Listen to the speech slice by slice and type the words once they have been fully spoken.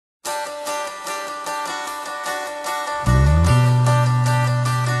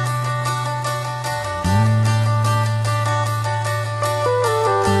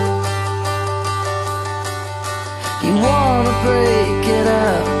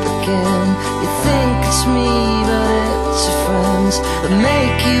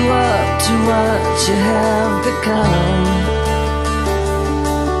what you have become.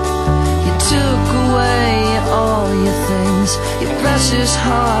 You took away all your things, your precious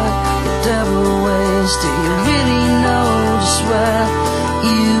heart, your devil ways. Do you really know just where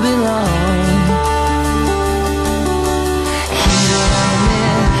you belong? Here I'm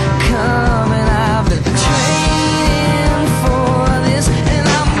in, coming, I've been training for this, and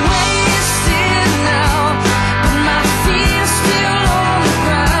I'm wasted now, but my feet are still on the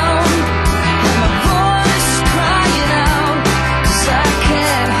ground, and my voice crying out, 'cause I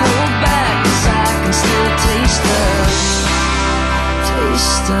can't hold back, 'cause I can still taste her.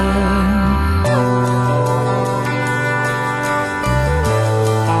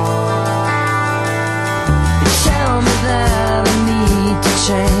 You tell me that I need to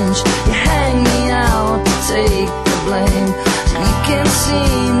change, you hang me out to take the blame, so you can't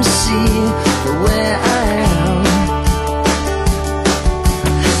seem to see the way I am.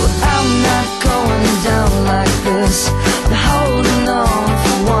 Well, I'm not going down like this, I'm holding on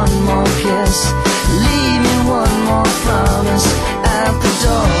for one more kiss, leave me one more promise at the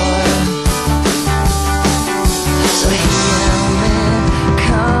door. So here I'm in,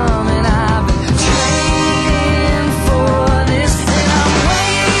 coming, I've been training for this, and I'm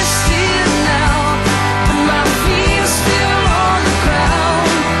wasted now, but my feet are still on the ground,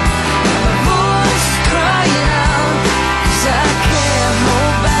 and my voice crying out, 'cause I can't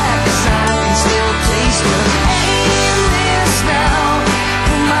hold back, 'cause I can still taste the aimless now.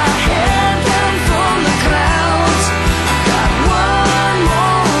 Put my head down from the clouds, got one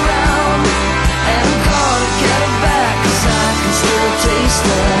more round, and I'm gonna get it back, 'cause I can still taste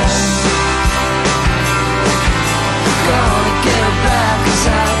it. Gonna get it back, 'cause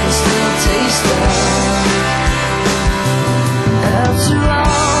I can still taste it. After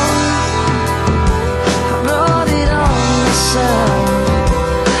all, I brought it on myself,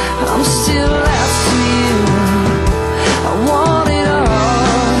 I'm still after you, I want it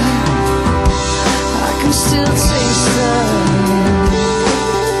all, I can still taste it.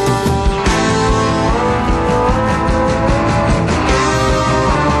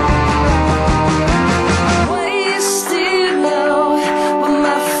 Wasted now, but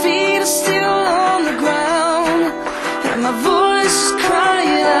my feet are still on the ground, and my voice is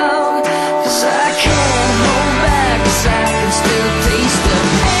crying out, 'cause I can't hold back, 'cause I can still taste it.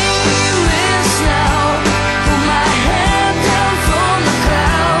 Aimless now, put my head down from the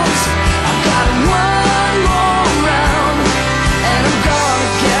clouds, I've got one more round, and I'm gonna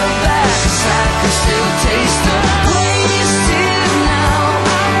get it back, 'cause I can still taste it. Wasted now,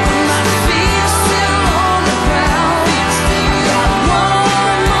 but my feet are still on the ground, got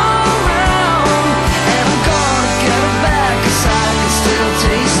one more round, and I'm gonna get it back, 'cause I can still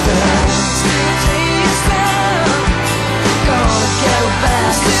taste it. Gonna get it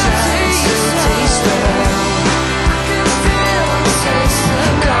back, 'cause I can still taste it.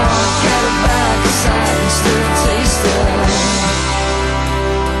 Gonna get it back, 'cause I can still taste it.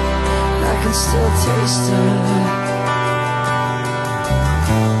 I can still taste it.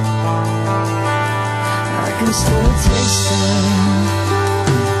 I can still taste it.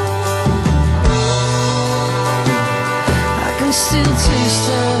 I can still taste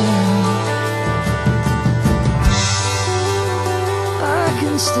it. I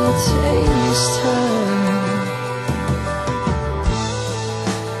can still taste her.